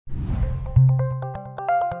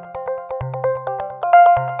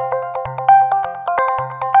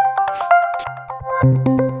Okay,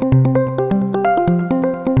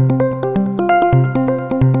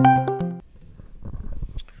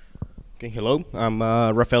 hello, I'm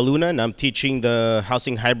Rafael Luna, and I'm teaching the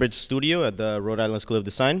Housing Hybrid Studio at the Rhode Island School of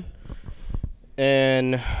Design.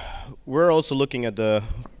 And we're also looking at the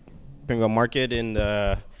Penguin market in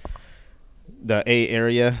the A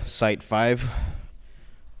area, Site 5.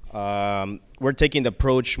 We're taking the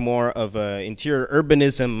approach more of interior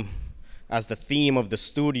urbanism as the theme of the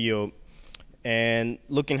studio, and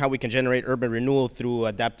looking how we can generate urban renewal through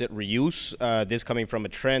adapted reuse. This coming from a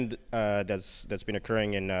trend that's been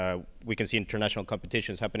occurring in, we can see international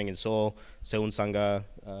competitions happening in Seoul, Seoul,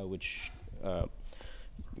 which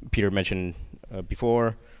Peter mentioned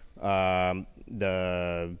before,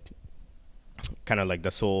 the kind of like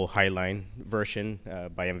the Seoul Highline version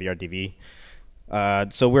by MVRDV.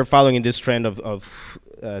 So we're following in this trend of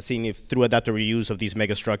seeing if through adaptive reuse of these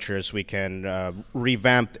megastructures we can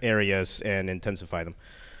revamp areas and intensify them.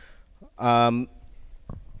 I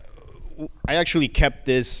actually kept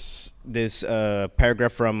this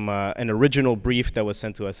paragraph from an original brief that was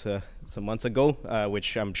sent to us some months ago,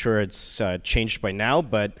 which I'm sure it's changed by now,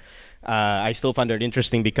 but I still found it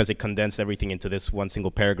interesting because it condensed everything into this one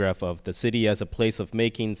single paragraph of the city as a place of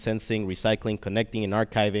making, sensing, recycling, connecting, and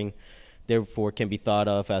archiving, therefore can be thought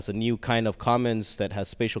of as a new kind of commons that has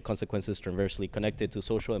spatial consequences transversely connected to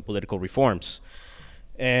social and political reforms.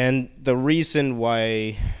 And the reason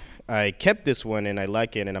why I kept this one, and I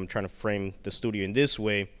like it, and I'm trying to frame the studio in this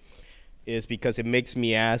way, is because it makes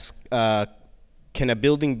me ask, can a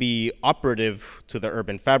building be operative to the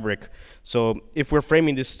urban fabric? So if we're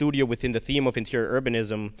framing this studio within the theme of interior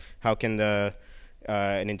urbanism, how can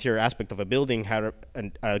an interior aspect of a building have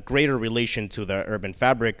a greater relation to the urban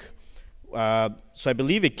fabric? So I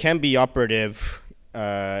believe it can be operative.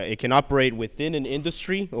 It can operate within an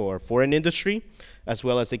industry or for an industry, as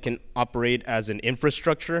well as it can operate as an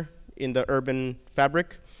infrastructure in the urban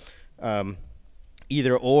fabric.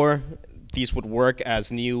 Either or, these would work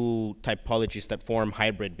as new typologies that form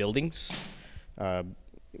hybrid buildings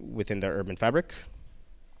within the urban fabric.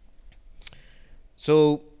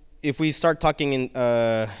 So if we start talking in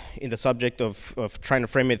the subject of trying to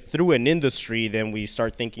frame it through an industry, then we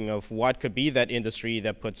start thinking of what could be that industry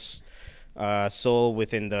that puts Seoul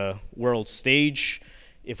within the world stage.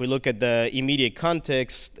 If we look at the immediate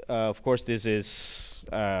context, of course this is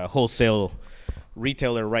a wholesale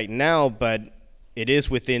retailer right now, but it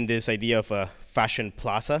is within this idea of a fashion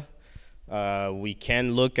plaza. We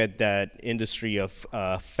can look at that industry of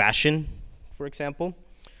fashion, for example.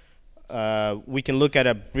 We can look at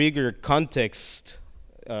a bigger context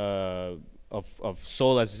of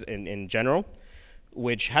Seoul as in general,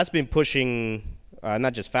 which has been pushing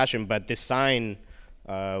not just fashion, but design.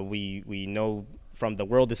 We know from the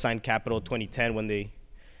World Design Capital 2010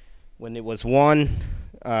 when it was won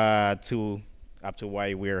to up to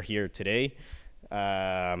why we're here today.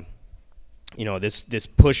 You know, this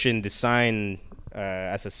push in design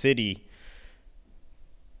as a city.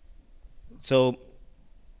 So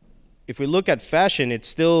if we look at fashion, it's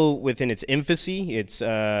still within its infancy. It's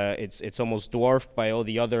almost dwarfed by all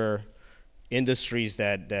the other industries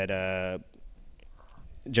that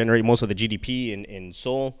generate most of the GDP in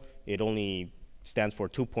Seoul. It only stands for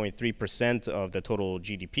 2.3% of the total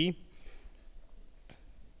GDP.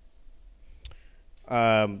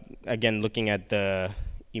 Again, looking at the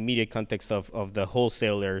immediate context of the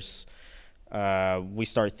wholesalers, we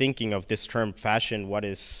start thinking of this term fashion. What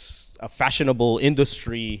is a fashionable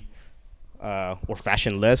industry or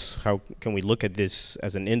fashionless? How can we look at this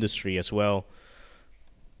as an industry as well?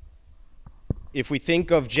 If we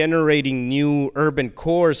think of generating new urban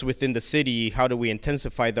cores within the city, how do we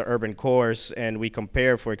intensify the urban cores? And we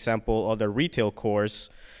compare, for example, other retail cores.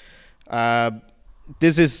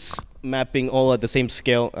 This is mapping all at the same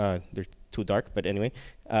scale. They're too dark, but anyway.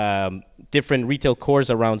 Different retail cores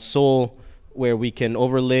around Seoul where we can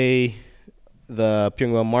overlay the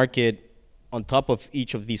Pyeongbuk market on top of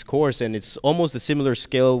each of these cores, and it's almost a similar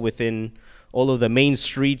scale within all of the main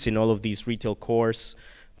streets in all of these retail cores.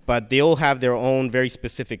 But they all have their own very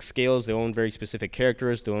specific scales, their own very specific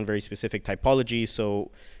characters, their own very specific typology.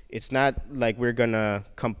 So it's not like we're gonna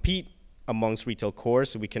compete amongst retail cores.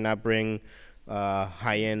 So we cannot bring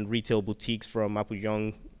high-end retail boutiques from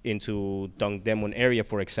Apgujeong into Dongdaemun area,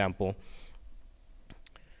 for example.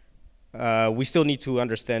 We still need to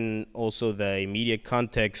understand also the immediate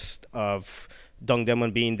context of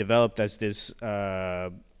Dongdaemun being developed as this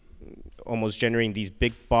almost generating these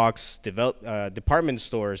big box department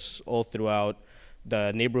stores all throughout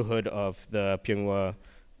the neighborhood of the Pyeongbuk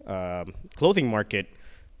clothing market,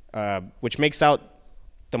 which makes out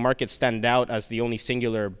the market stand out as the only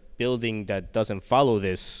singular building that doesn't follow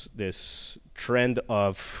this trend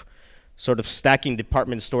of sort of stacking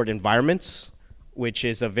department stored environments, which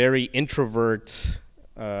is a very introvert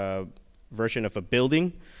version of a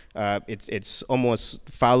building. It's almost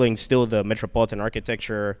following still the metropolitan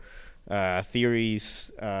architecture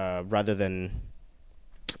theories rather than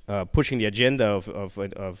pushing the agenda of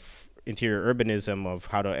interior urbanism, of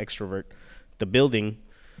how to extrovert the building.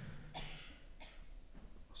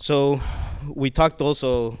 So we talked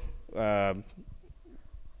also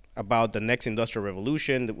about the next industrial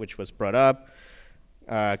revolution, which was brought up.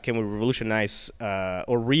 Can we revolutionize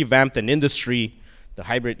or revamp an industry, the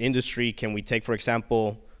hybrid industry? Can we take, for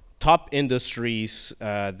example, top industries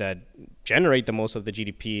that generate the most of the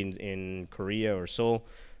GDP in Korea or Seoul?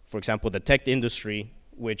 For example, the tech industry,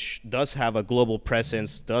 which does have a global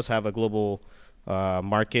presence, does have a global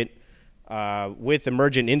market, with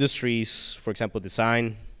emergent industries, for example,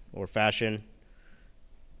 design or fashion.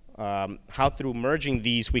 How through merging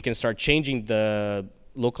these, we can start changing the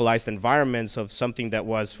localized environments of something that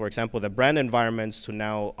was, for example, the brand environments to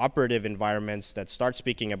now operative environments that start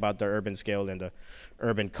speaking about the urban scale and the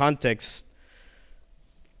urban context.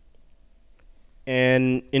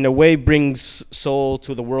 And in a way brings Seoul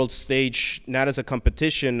to the world stage, not as a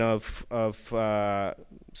competition of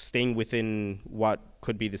staying within what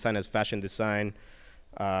could be defined as fashion design,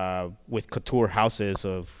 with couture houses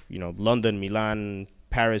of, you know, London, Milan,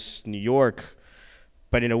 Paris, New York,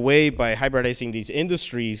 but in a way, by hybridizing these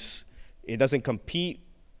industries, it doesn't compete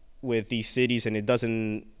with these cities, and it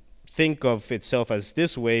doesn't think of itself as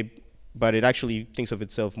this way, but it actually thinks of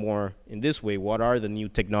itself more in this way. What are the new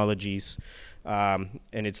technologies? And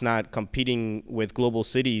it's not competing with global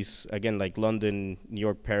cities, again, like London, New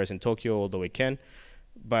York, Paris, and Tokyo, although it can,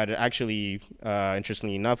 but actually,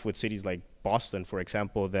 interestingly enough, with cities like Boston, for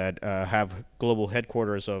example, that have global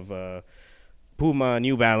headquarters of Puma,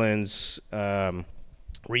 New Balance,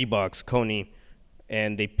 Reeboks, Coney,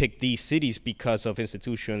 and they pick these cities because of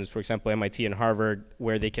institutions, for example, MIT and Harvard,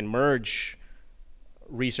 where they can merge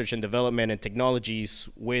research and development and technologies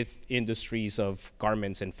with industries of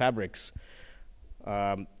garments and fabrics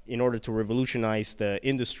in order to revolutionize the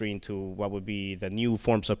industry into what would be the new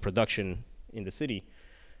forms of production in the city.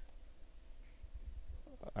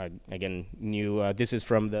 Again, this is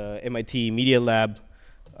from the MIT Media Lab,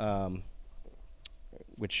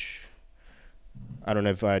 which I don't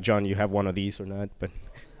know if, John, you have one of these or not, but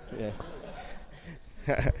yeah.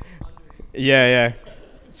 Yeah.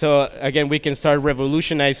 So again, we can start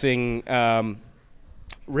revolutionizing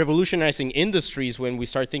industries when we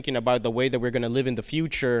start thinking about the way that we're going to live in the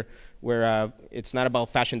future, where it's not about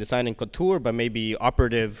fashion design and couture, but maybe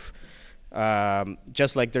operative,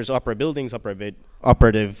 just like there's opera buildings,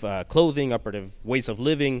 operative clothing, operative ways of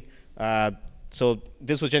living. So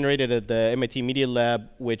this was generated at the MIT Media Lab,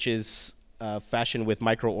 which is fashion with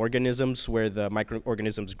microorganisms, where the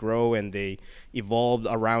microorganisms grow and they evolve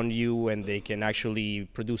around you, and they can actually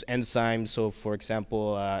produce enzymes. So for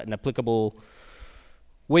example, an applicable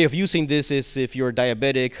way of using this is if you're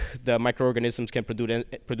diabetic, the microorganisms can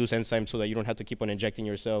produce enzymes so that you don't have to keep on injecting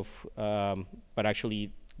yourself, but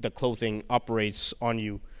actually the clothing operates on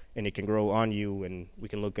you and it can grow on you, and we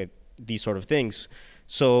can look at these sort of things.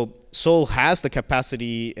 So Seoul has the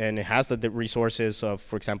capacity and it has the resources of,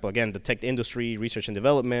 for example, again, the tech industry, research and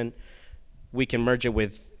development. We can merge it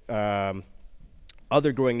with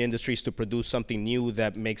other growing industries to produce something new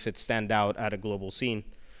that makes it stand out at a global scene.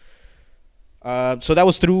 So that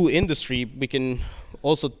was through industry. We can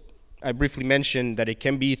also, I briefly mentioned that it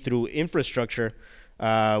can be through infrastructure,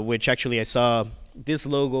 which actually I saw this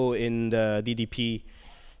logo in the DDP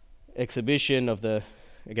exhibition of the,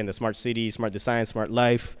 again, the smart city, smart design, smart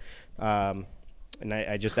life, and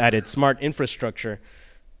I just added smart infrastructure.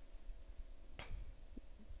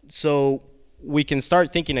 So we can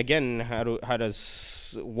start thinking again,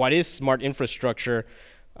 what is smart infrastructure?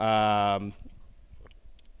 We're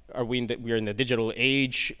in the digital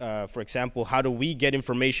age, for example, how do we get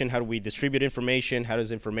information? How do we distribute information? How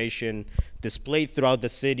does information display throughout the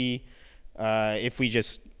city? If we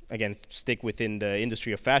just, again, stick within the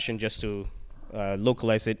industry of fashion just to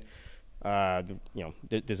localize it,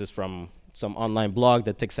 this is from some online blog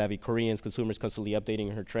that tech-savvy Koreans, consumers constantly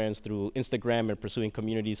updating her trends through Instagram and pursuing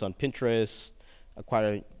communities on Pinterest,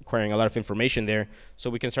 acquiring a lot of information there. So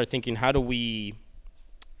we can start thinking, how do we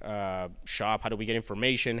shop? How do we get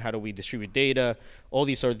information? How do we distribute data? All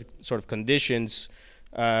these sort of conditions,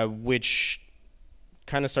 which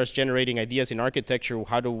kind of starts generating ideas in architecture.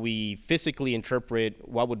 How do we physically interpret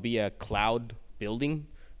what would be a cloud building,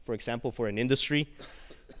 for example, for an industry?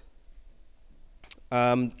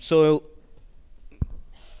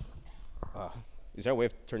 Is there a way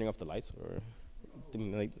of turning off the lights or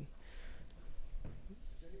dimming the light? Does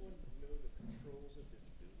anyone know the controls of this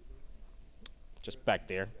building? Just back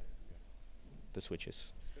there, the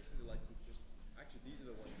switches. Especially the lights that just, actually these are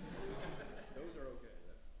the ones. Those are okay.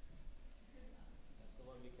 That's the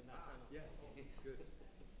one we cannot turn off. Yes, good.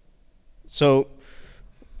 So,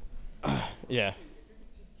 yeah.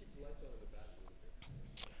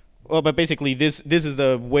 Well, but basically, this is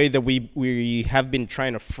the way that we have been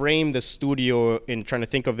trying to frame the studio in trying to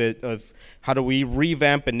think of it of how do we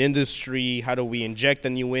revamp an industry, how do we inject a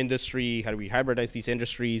new industry, how do we hybridize these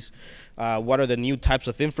industries, what are the new types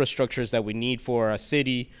of infrastructures that we need for a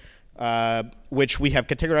city, which we have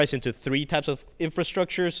categorized into 3 types of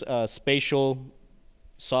infrastructures: spatial,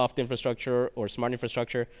 soft infrastructure, or smart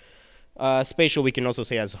infrastructure. Spatial we can also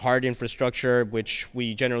say as hard infrastructure, which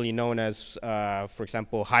we generally known as, for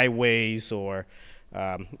example, highways or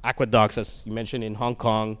aqueducts, as you mentioned in Hong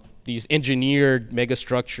Kong. These engineered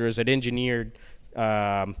megastructures and engineered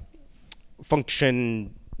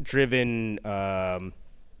function-driven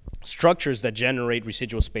structures that generate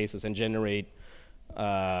residual spaces and generate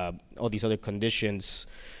all these other conditions.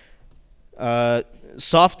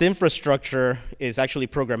 Soft infrastructure is actually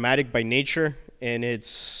programmatic by nature, and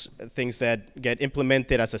it's things that get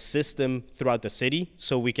implemented as a system throughout the city.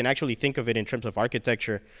 So we can actually think of it in terms of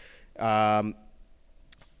architecture.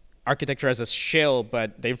 Architecture as a shell,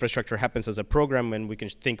 but the infrastructure happens as a program, and we can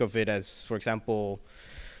think of it as, for example,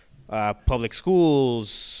 public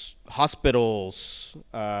schools, hospitals,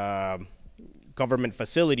 government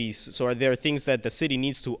facilities. So there are things that the city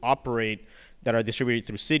needs to operate that are distributed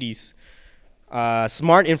through cities.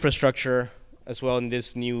 Smart infrastructure as well in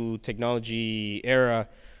this new technology era.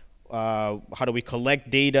 How do we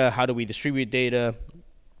collect data? How do we distribute data?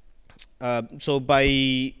 So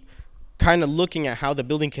by kind of looking at how the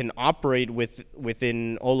building can operate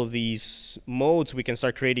within all of these modes, we can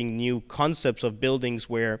start creating new concepts of buildings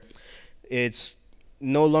where it's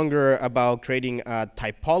no longer about creating a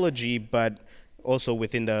typology, but also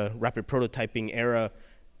within the rapid prototyping era,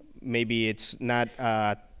 maybe it's not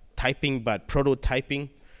typing, but prototyping.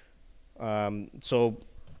 So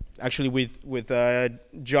actually with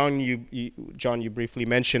John, you briefly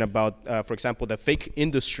mentioned about, for example, the fake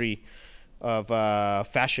industry of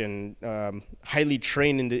fashion, highly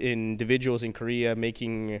trained individuals in Korea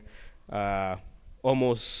making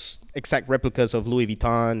almost exact replicas of Louis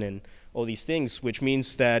Vuitton and all these things, which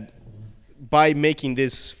means that by making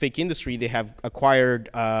this fake industry, they have acquired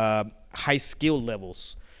high skill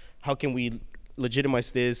levels. How can we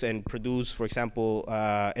legitimize this and produce, for example,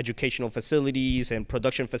 educational facilities and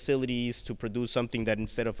production facilities to produce something that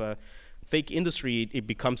instead of a fake industry, it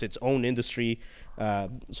becomes its own industry.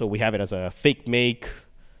 So we have it as a fake make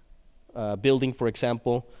building, for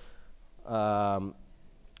example.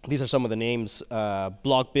 These are some of the names: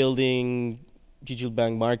 block building, Jijil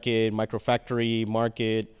Bang Market, Microfactory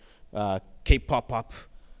Market, K-Pop-Up,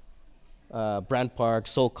 Brand Park,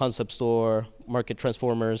 Seoul Concept Store, Market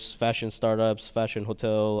Transformers, Fashion Startups, Fashion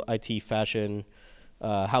Hotel, IT Fashion,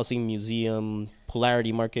 Housing Museum,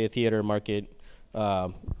 Polarity Market, Theater Market,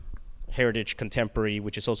 Heritage Contemporary,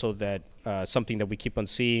 which is also that something that we keep on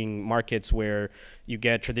seeing, markets where you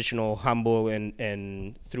get traditional hanbok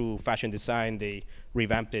and through fashion design, they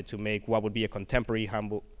revamped it to make what would be a contemporary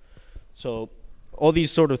hanbok. So all these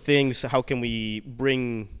sort of things, how can we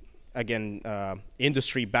bring, again,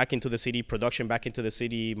 industry back into the city, production back into the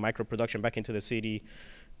city, micro-production back into the city,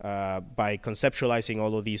 by conceptualizing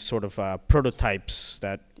all of these sort of prototypes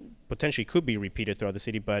that potentially could be repeated throughout the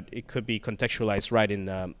city, but it could be contextualized right in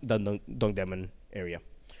the Dongdaemun area.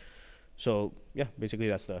 So yeah, basically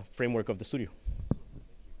that's the framework of the studio.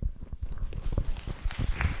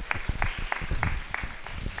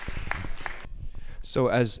 So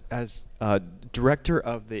as director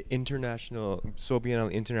of the international Seoul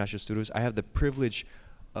Biennale International Studios, I have the privilege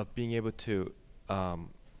of being able to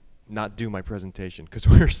not do my presentation because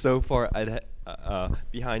we're so far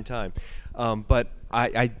behind time. But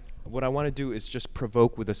what I want to do is just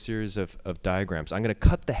provoke with a series of diagrams. I'm going to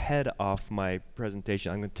cut the head off my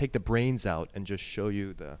presentation. I'm going to take the brains out and just show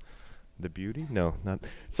you the beauty. No, not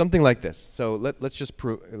something like this. So let's just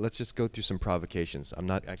go through some provocations. I'm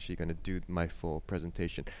not actually going to do my full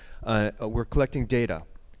presentation. We're collecting data.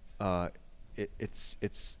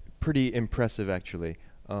 It's pretty impressive actually.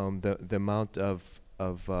 The amount of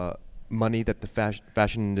money that the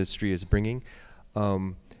fashion industry is bringing.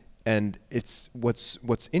 And it's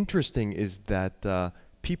what's interesting is that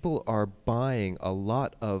people are buying a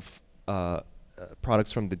lot of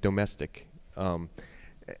products from the domestic,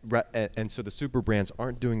 and so the super brands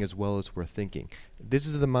aren't doing as well as we're thinking. This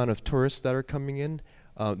is the amount of tourists that are coming in.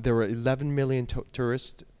 There were 11 million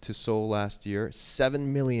tourists to Seoul last year.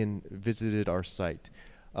 7 million visited our site.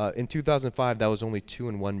 In 2005, that was only 2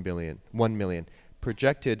 and 1 million.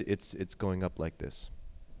 Projected, it's going up like this.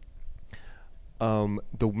 The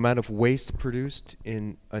amount of waste produced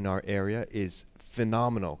in our area is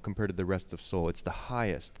phenomenal compared to the rest of Seoul. It's the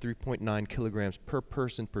highest. 3.9 kilograms per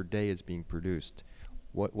person per day is being produced.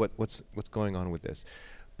 What's going on with this?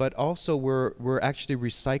 But also we're actually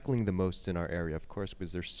recycling the most in our area, of course,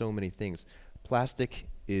 because there's so many things. Plastic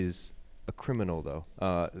is a criminal, though.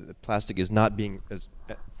 Plastic is not being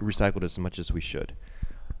recycled as much as we should.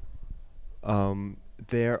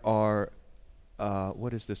 There are,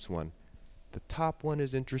 what is this one? The top one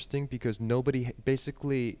is interesting because nobody,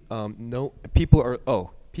 basically, people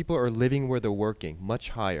are living where they're working, much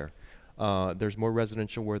higher. There's more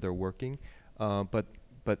residential where they're working, but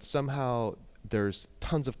somehow there's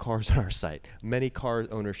tons of cars on our site, many car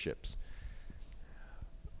ownerships.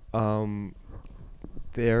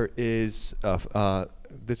 There is,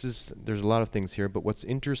 there's a lot of things here, but what's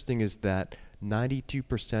interesting is that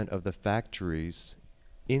 92% of the factories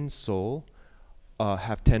in Seoul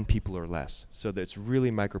have 10 people or less. So that's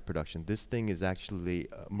really micro production. This thing is actually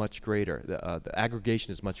much greater. The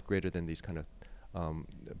aggregation is much greater than these kind of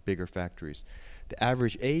bigger factories. The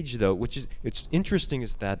average age, though, it's interesting,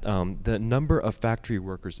 is that the number of factory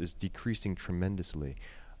workers is decreasing tremendously.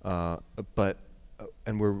 And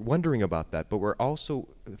we're wondering about that, but we're also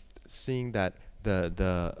seeing that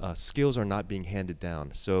the skills are not being handed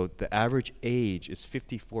down. So the average age is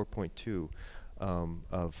 54.2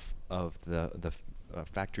 of the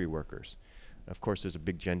factory workers. Of course, there's a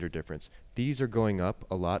big gender difference. These are going up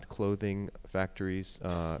a lot. Clothing factories,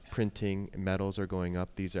 printing, metals are going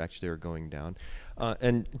up. These actually are going down.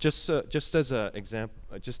 And just as an example,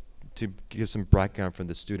 just to give some background from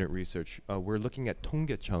the student research, we're looking at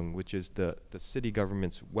Dongdaemun, which is the city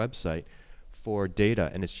government's website for data,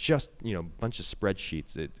 and it's just a bunch of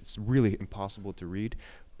spreadsheets. It's really impossible to read,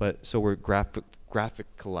 but so we're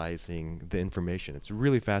graphicalizing the information. It's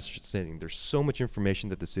really fascinating. There's so much information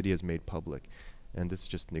that the city has made public, and this is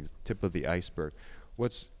just an tip of the iceberg.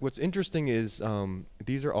 What's interesting is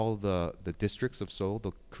these are all the districts of Seoul,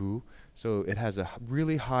 the ku. So it has a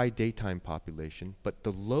really high daytime population, but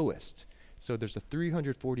the lowest. So there's a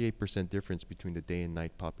 348% difference between the day and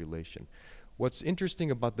night population. What's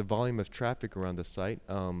interesting about the volume of traffic around the site,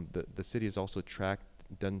 the city has also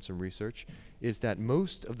done some research, is that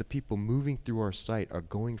most of the people moving through our site are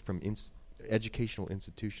going from educational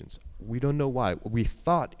institutions. We don't know why. We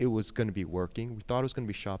thought it was going to be working. We thought it was going to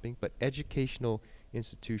be shopping, but educational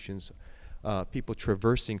institutions, people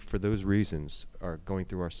traversing for those reasons are going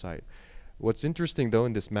through our site. What's interesting, though,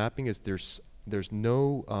 in this mapping is there's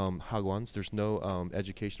no hagwons, there's no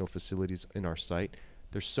educational facilities in our site.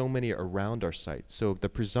 There's so many around our site. So the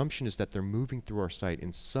presumption is that they're moving through our site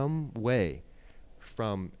in some way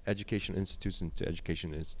from educational institution to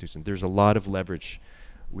educational institution. There's a lot of leverage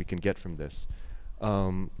we can get from this.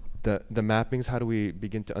 The mappings, how do we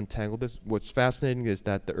begin to untangle this? What's fascinating is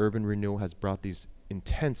that the urban renewal has brought these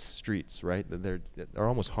intense streets, right? They're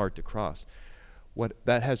almost hard to cross. What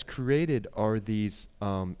that has created are these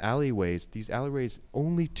alleyways. These alleyways,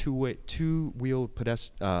 only two-wheeled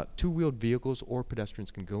vehicles or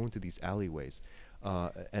pedestrians can go into these alleyways,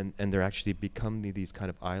 and they're actually become these kind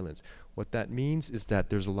of islands. What that means is that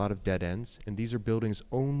there's a lot of dead ends, and these are buildings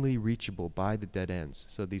only reachable by the dead ends.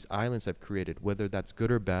 So these islands have created, whether that's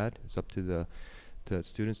good or bad, it's up to the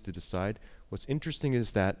students to decide. What's interesting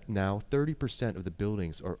is that now 30% of the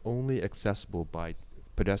buildings are only accessible by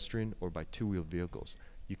pedestrian or by two-wheeled vehicles.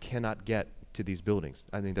 You cannot get to these buildings.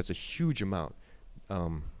 I think that's a huge amount.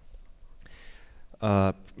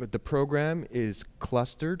 The program is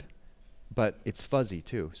clustered, but it's fuzzy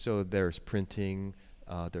too. So there's printing,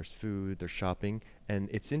 there's food, there's shopping, and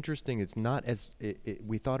it's interesting. It's not as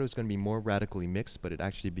we thought it was going to be more radically mixed, but it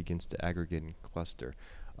actually begins to aggregate and cluster.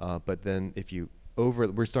 But then if you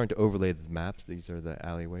we're starting to overlay the maps. These are the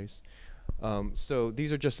alleyways. So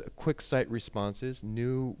these are just quick site responses,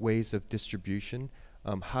 new ways of distribution.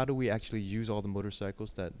 How do we actually use all the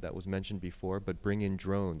motorcycles that was mentioned before, but bring in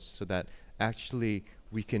drones so that actually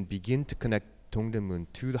we can begin to connect Dongdaemun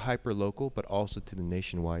to the hyperlocal, but also to the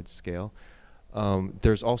nationwide scale.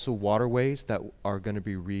 There's also waterways that are going to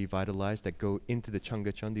be revitalized that go into the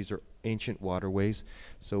Cheonggyecheon. These are ancient waterways.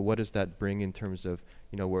 So what does that bring in terms of,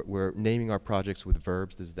 we're naming our projects with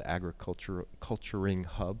verbs. This is the agriculturing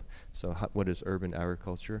hub. So what is urban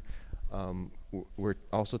agriculture? We're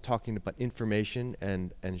also talking about information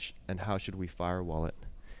and how should we firewall it,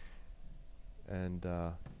 and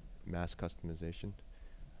mass customization.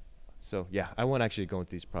 So yeah, I won't actually go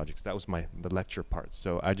into these projects. That was the lecture part.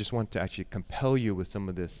 So I just want to actually compel you with some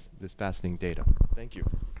of this fascinating data. Thank you.